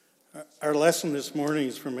Our lesson this morning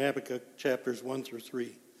is from Habakkuk chapters 1 through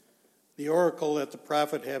 3. The oracle that the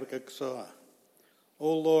prophet Habakkuk saw.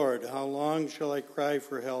 O Lord, how long shall I cry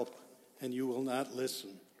for help, and you will not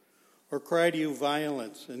listen? Or cry to you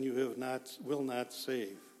violence, and you will not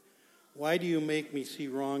save? Why do you make me see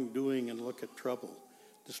wrongdoing and look at trouble?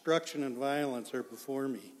 Destruction and violence are before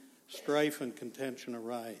me. Strife and contention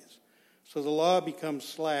arise. So the law becomes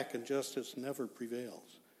slack, and justice never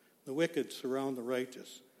prevails. The wicked surround the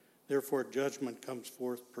righteous. Therefore judgment comes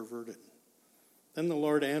forth perverted. Then the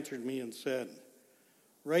Lord answered me and said,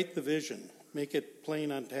 Write the vision, make it plain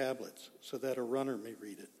on tablets, so that a runner may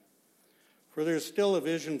read it. For there is still a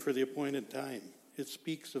vision for the appointed time. It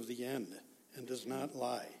speaks of the end and does not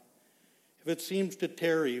lie. If it seems to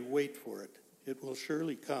tarry, wait for it. It will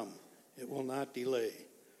surely come. It will not delay.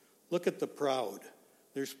 Look at the proud.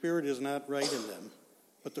 Their spirit is not right in them,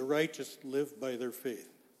 but the righteous live by their faith.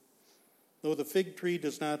 Though the fig tree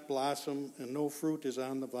does not blossom and no fruit is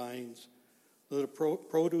on the vines, though the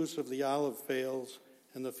produce of the olive fails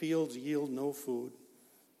and the fields yield no food,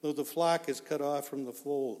 though the flock is cut off from the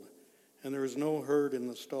fold and there is no herd in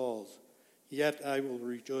the stalls, yet I will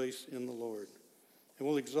rejoice in the Lord and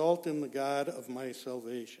will exult in the God of my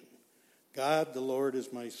salvation. God, the Lord,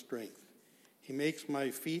 is my strength. He makes my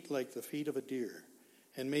feet like the feet of a deer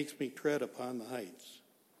and makes me tread upon the heights.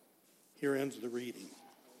 Here ends the reading.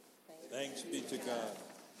 Thanks be to God.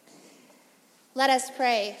 Let us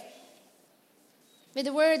pray. May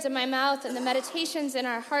the words of my mouth and the meditations in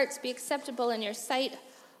our hearts be acceptable in your sight,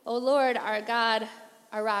 O Lord, our God,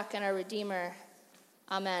 our rock and our Redeemer.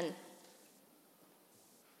 Amen.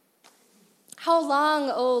 How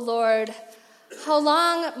long, O Lord, how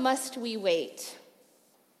long must we wait?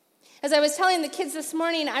 As I was telling the kids this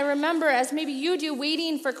morning, I remember, as maybe you do,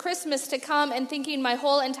 waiting for Christmas to come and thinking my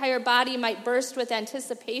whole entire body might burst with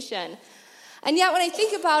anticipation. And yet when I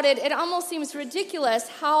think about it, it almost seems ridiculous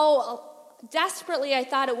how desperately I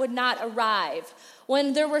thought it would not arrive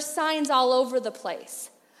when there were signs all over the place.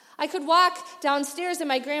 I could walk downstairs in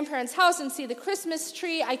my grandparents' house and see the Christmas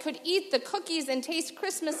tree. I could eat the cookies and taste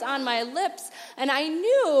Christmas on my lips. And I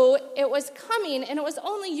knew it was coming, and it was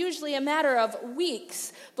only usually a matter of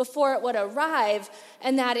weeks before it would arrive,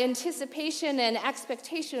 and that anticipation and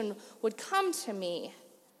expectation would come to me.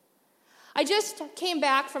 I just came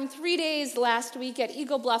back from 3 days last week at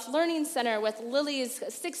Eagle Bluff Learning Center with Lily's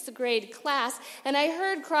 6th grade class, and I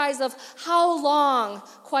heard cries of, "How long?"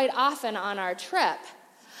 quite often on our trip.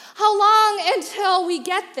 How long until we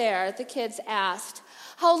get there, the kids asked.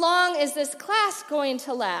 How long is this class going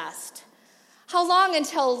to last? How long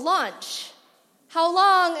until lunch? How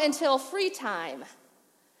long until free time?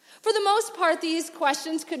 For the most part, these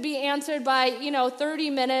questions could be answered by, 30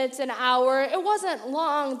 minutes, an hour. It wasn't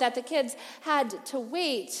long that the kids had to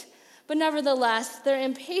wait, but nevertheless, their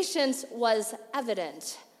impatience was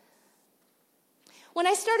evident. When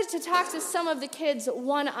I started to talk to some of the kids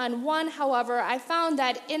one-on-one, however, I found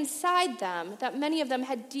that inside them, that many of them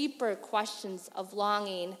had deeper questions of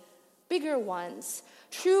longing, bigger ones,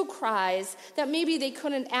 true cries that maybe they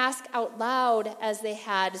couldn't ask out loud as they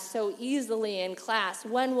had so easily in class.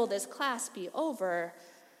 When will this class be over?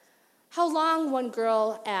 How long, one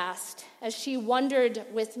girl asked, as she wondered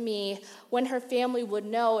with me when her family would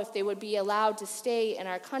know if they would be allowed to stay in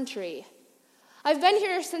our country. I've been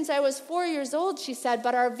here since I was 4 years old, she said,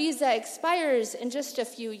 but our visa expires in just a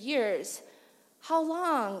few years. How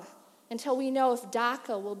long until we know if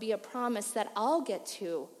DACA will be a promise that I'll get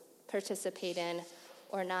to participate in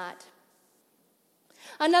or not?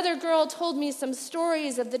 Another girl told me some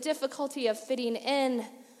stories of the difficulty of fitting in.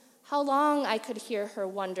 How long, I could hear her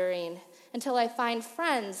wondering, until I find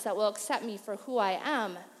friends that will accept me for who I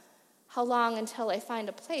am. How long until I find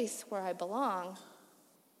a place where I belong?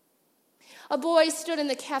 A boy stood in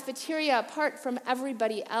the cafeteria apart from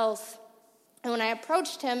everybody else. And when I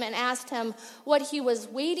approached him and asked him what he was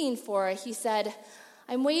waiting for, he said,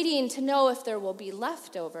 "I'm waiting to know if there will be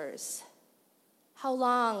leftovers." How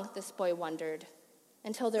long, this boy wondered,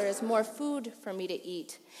 until there is more food for me to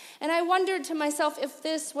eat. And I wondered to myself if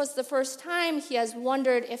this was the first time he has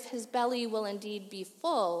wondered if his belly will indeed be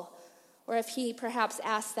full, or if he perhaps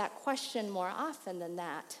asks that question more often than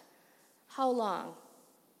that. How long?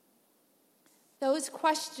 Those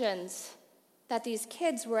questions that these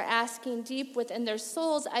kids were asking deep within their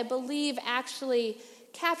souls, I believe, actually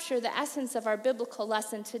capture the essence of our biblical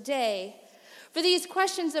lesson today. For these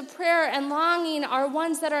questions of prayer and longing are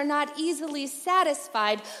ones that are not easily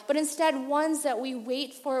satisfied, but instead ones that we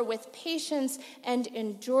wait for with patience and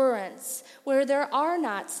endurance, where there are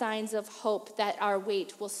not signs of hope that our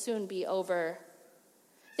wait will soon be over.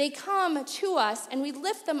 They come to us, and we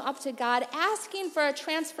lift them up to God, asking for a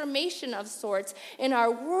transformation of sorts in our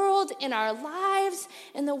world, in our lives,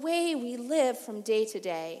 in the way we live from day to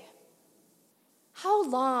day. How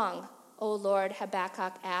long, O Lord,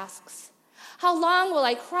 Habakkuk asks. How long will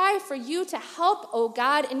I cry for you to help, O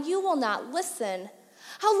God, and you will not listen?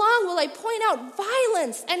 How long will I point out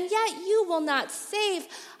violence, and yet you will not save?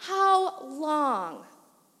 How long?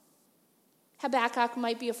 Habakkuk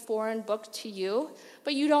might be a foreign book to you,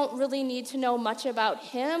 but you don't really need to know much about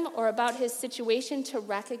him or about his situation to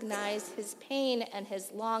recognize his pain and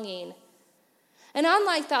his longing. And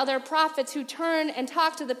unlike the other prophets who turn and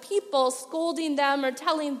talk to the people, scolding them or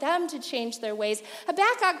telling them to change their ways,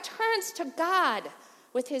 Habakkuk turns to God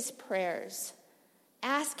with his prayers,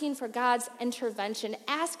 asking for God's intervention,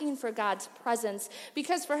 asking for God's presence,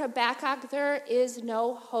 because for Habakkuk, there is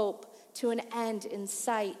no hope to an end in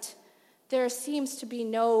sight. There seems to be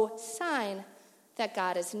no sign that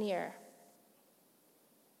God is near.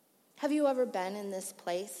 Have you ever been in this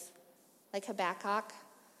place, like Habakkuk,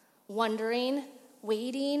 wondering,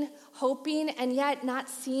 waiting, hoping, and yet not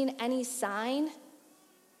seeing any sign?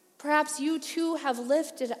 Perhaps you too have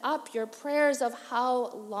lifted up your prayers of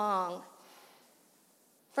how long.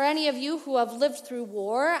 For any of you who have lived through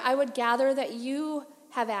war, I would gather that you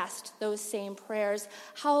have asked those same prayers.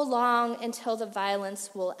 How long until the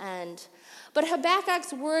violence will end? But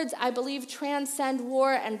Habakkuk's words, I believe, transcend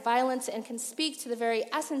war and violence and can speak to the very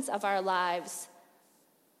essence of our lives.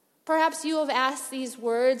 Perhaps you have asked these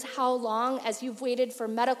words, how long, as you've waited for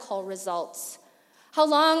medical results? How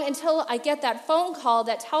long until I get that phone call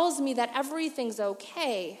that tells me that everything's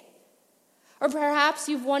okay? Or perhaps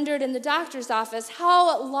you've wondered in the doctor's office,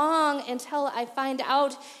 how long until I find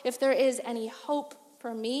out if there is any hope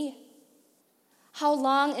for me? How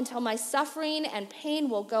long until my suffering and pain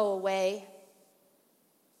will go away?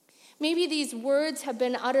 Maybe these words have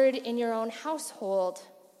been uttered in your own household.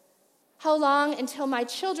 How long until my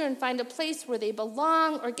children find a place where they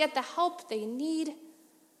belong or get the help they need?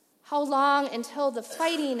 How long until the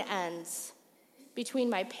fighting ends between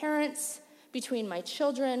my parents, between my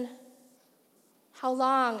children? How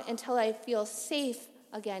long until I feel safe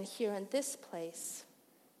again here in this place?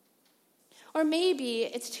 Or maybe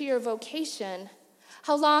it's to your vocation.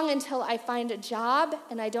 How long until I find a job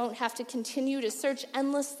and I don't have to continue to search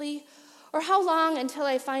endlessly? Or how long until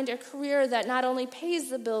I find a career that not only pays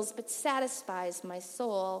the bills but satisfies my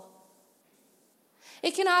soul?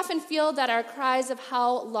 It can often feel that our cries of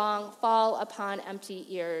how long fall upon empty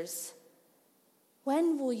ears.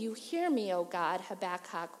 When will you hear me, O God?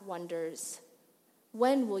 Habakkuk wonders.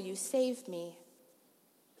 When will you save me?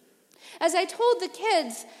 As I told the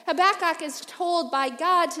kids, Habakkuk is told by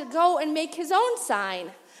God to go and make his own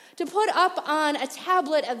sign, to put up on a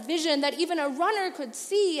tablet a vision that even a runner could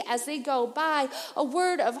see as they go by, a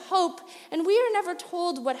word of hope. And we are never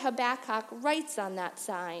told what Habakkuk writes on that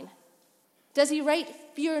sign. Does he write,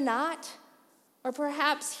 "Fear not"? Or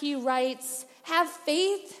perhaps he writes, "Have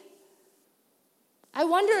faith"? I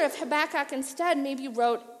wonder if Habakkuk instead maybe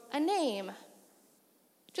wrote a name,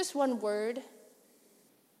 just one word.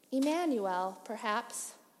 Emmanuel,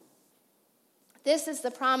 perhaps. This is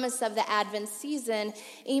the promise of the Advent season,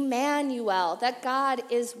 Emmanuel, that God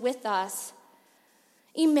is with us.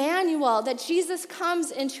 Emmanuel, that Jesus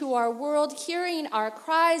comes into our world, hearing our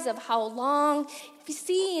cries of how long,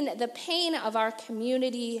 seeing the pain of our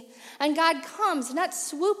community. And God comes, not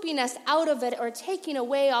swooping us out of it or taking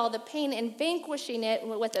away all the pain and vanquishing it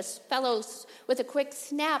with a quick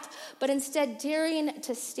snap, but instead daring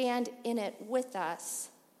to stand in it with us.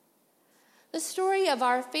 The story of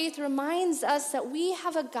our faith reminds us that we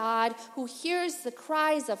have a God who hears the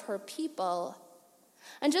cries of her people.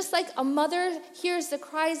 And just like a mother hears the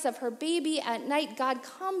cries of her baby at night, God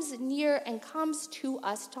comes near and comes to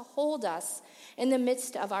us to hold us in the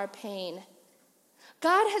midst of our pain.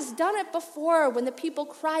 God has done it before when the people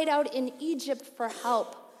cried out in Egypt for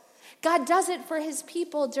help. God does it for his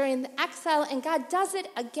people during the exile, and God does it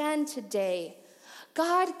again today.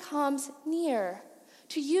 God comes near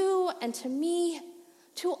to you and to me,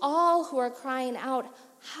 to all who are crying out,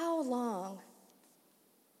 how long?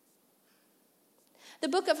 The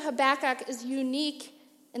book of Habakkuk is unique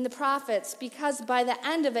in the prophets because by the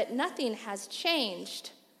end of it, nothing has changed.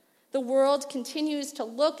 The world continues to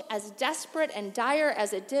look as desperate and dire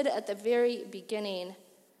as it did at the very beginning.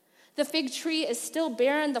 The fig tree is still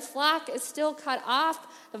barren, the flock is still cut off,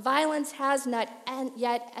 the violence has not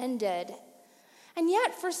yet ended. And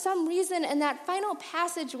yet, for some reason, in that final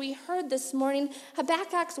passage we heard this morning,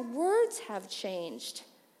 Habakkuk's words have changed.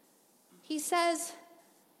 He says,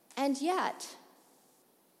 and yet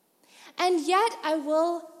I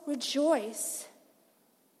will rejoice.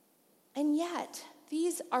 And yet,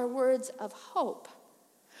 these are words of hope.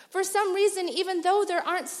 For some reason, even though there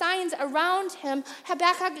aren't signs around him,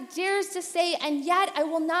 Habakkuk dares to say, and yet I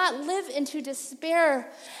will not live into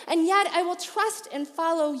despair, and yet I will trust and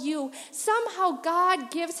follow you. Somehow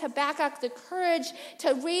God gives Habakkuk the courage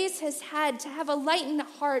to raise his head, to have a lightened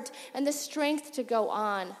heart, and the strength to go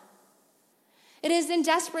on. It is in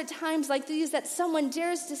desperate times like these that someone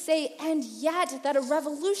dares to say, and yet that a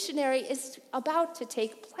revolutionary is about to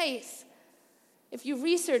take place. If you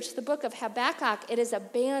research the book of Habakkuk, it is a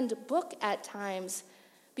banned book at times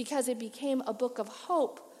because it became a book of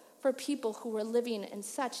hope for people who were living in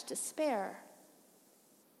such despair.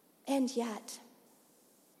 And yet,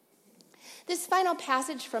 this final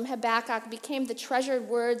passage from Habakkuk became the treasured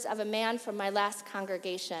words of a man from my last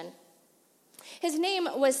congregation. His name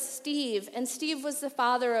was Steve, and Steve was the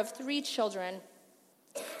father of 3 children.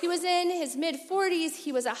 He was in his mid-40s.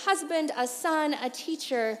 He was a husband, a son, a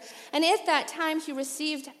teacher, and at that time he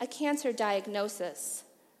received a cancer diagnosis.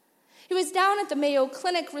 He was down at the Mayo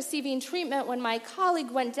Clinic receiving treatment when my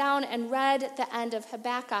colleague went down and read the end of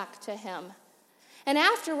Habakkuk to him. And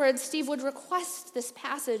afterwards, Steve would request this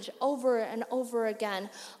passage over and over again,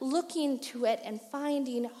 looking to it and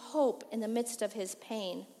finding hope in the midst of his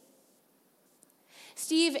pain.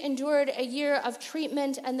 Steve endured a year of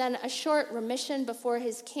treatment and then a short remission before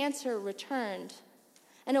his cancer returned.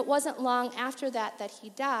 And it wasn't long after that that he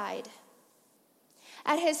died.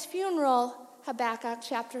 At his funeral, Habakkuk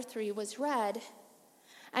chapter 3 was read.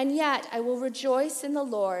 And yet I will rejoice in the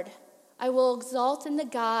Lord. I will exult in the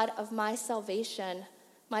God of my salvation,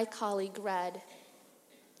 my colleague read.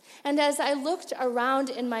 And as I looked around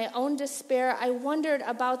in my own despair, I wondered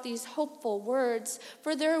about these hopeful words,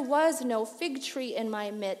 for there was no fig tree in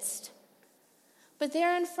my midst. But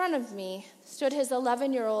there in front of me stood his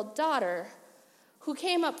 11-year-old daughter, who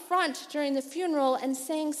came up front during the funeral and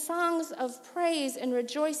sang songs of praise and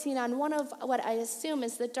rejoicing on one of what I assume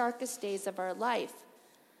is the darkest days of our life.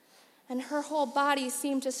 And her whole body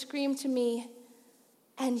seemed to scream to me,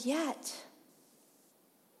 and yet,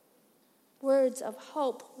 words of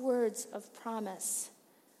hope, words of promise.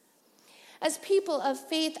 As people of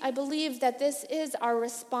faith, I believe that this is our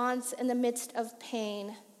response in the midst of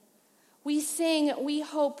pain. We sing, we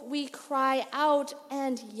hope, we cry out,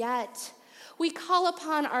 and yet we call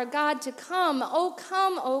upon our God to come. Oh,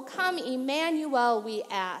 come, Emmanuel, we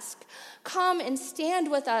ask. Come and stand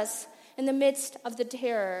with us in the midst of the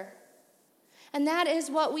terror. And that is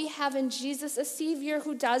what we have in Jesus, a Savior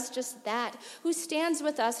who does just that, who stands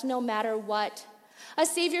with us no matter what. A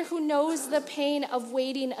Savior who knows the pain of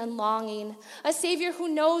waiting and longing. A Savior who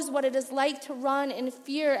knows what it is like to run in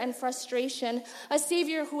fear and frustration. A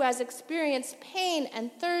Savior who has experienced pain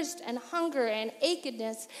and thirst and hunger and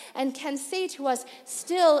achedness and can say to us,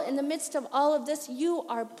 still in the midst of all of this, you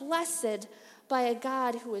are blessed by a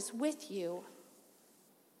God who is with you.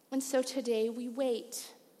 And so today we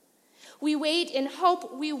wait. We wait in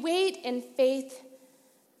hope, we wait in faith,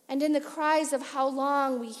 and in the cries of how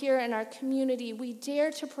long we hear in our community, we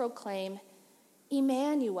dare to proclaim,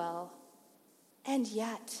 Emmanuel, and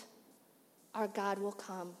yet our God will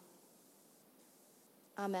come.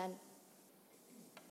 Amen.